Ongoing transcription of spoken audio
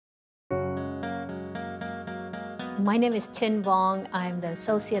My name is Tinh Vuong. I'm the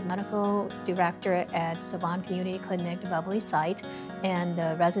Associate Medical Director at Saban Community Clinic, Beverly site, and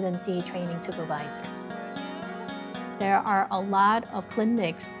the Residency Training Supervisor. There are a lot of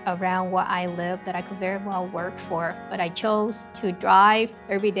clinics around where I live that I could very well work for, but I chose to drive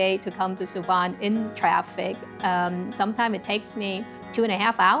every day to come to Saban in traffic. Sometimes it takes me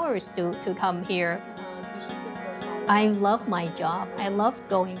 2.5 hours to come here. I love my job. I love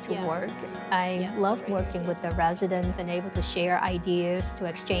going to work. I love working with the residents and able to share ideas, to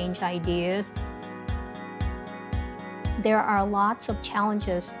exchange ideas. There are lots of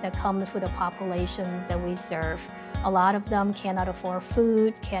challenges that comes with the population that we serve. A lot of them cannot afford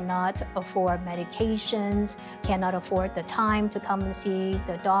food, cannot afford medications, cannot afford the time to come and see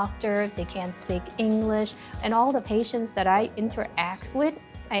the doctor, they can't speak English. And all the patients that I interact with,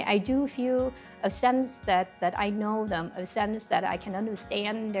 I do feel a sense that I know them, a sense that I can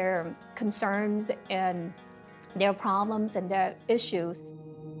understand their concerns and their problems and their issues.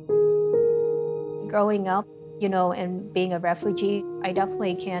 Growing up, and being a refugee, I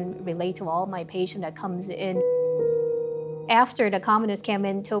definitely can relate to all my patients that comes in. After the communists came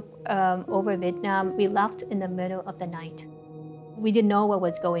in, took over Vietnam, we left in the middle of the night. We didn't know what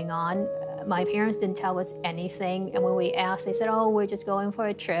was going on. My parents didn't tell us anything, and when we asked, they said, "Oh, we're just going for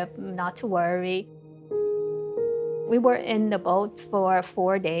a trip, not to worry." We were in the boat for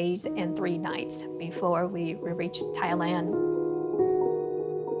 4 days and 3 nights before we reached Thailand.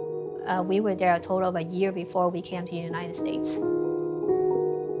 We were there a total of a year before we came to the United States.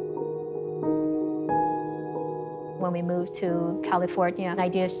 When we moved to California, I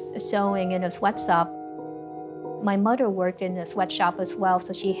did sewing in a sweatshop. My mother worked in a sweatshop as well,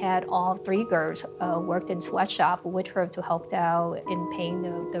 so she had all 3 girls worked in sweatshop with her to help out in paying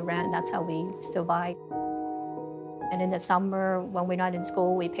the rent. That's how we survived. And in the summer, when we're not in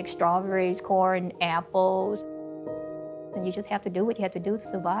school, we pick strawberries, corn, apples. And you just have to do what you have to do to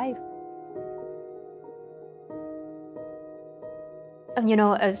survive.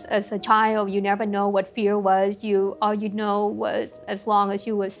 As a child, you never know what fear was. All you know was as long as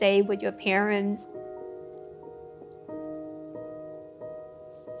you were safe with your parents.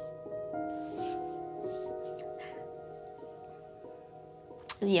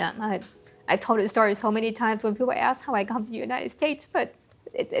 Yeah, I've told the story so many times when people ask how I come to the United States, but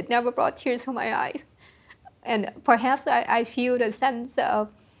it never brought tears to my eyes. And perhaps I feel the sense of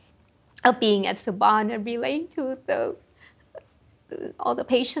being at Saban and relating to all the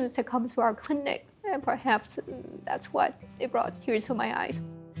patients that come to our clinic. And perhaps that's what it brought tears to my eyes.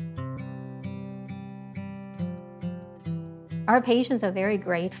 Our patients are very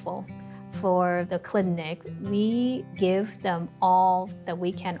grateful for the clinic. We give them all that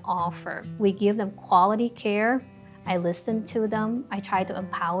we can offer. We give them quality care. I listen to them. I try to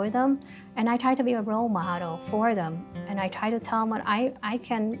empower them. And I try to be a role model for them. And I try to tell them, I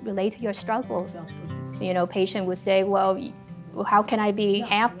can relate to your struggles. Patient would say, well, how can I be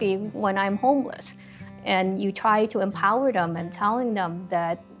happy when I'm homeless? And you try to empower them and telling them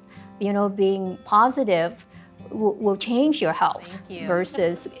that, being positive will change your health.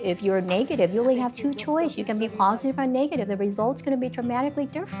 Versus if you're negative, you only have 2 choices. You can be positive or negative. The result's going to be dramatically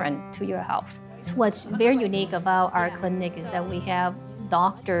different to your health. So what's very unique about our clinic is that we have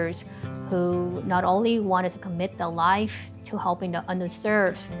doctors who not only wanted to commit their life to helping the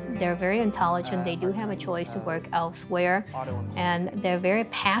underserved, they're very intelligent, they do have a choice to work elsewhere, and they're very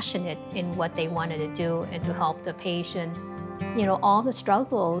passionate in what they wanted to do and to help the patients. All the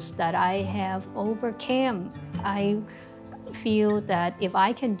struggles that I have overcome, I feel that if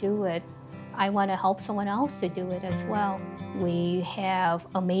I can do it, I want to help someone else to do it as well. We have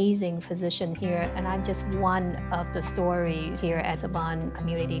amazing physicians here, and I'm just one of the stories here at Saban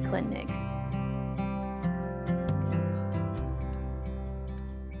Community Clinic.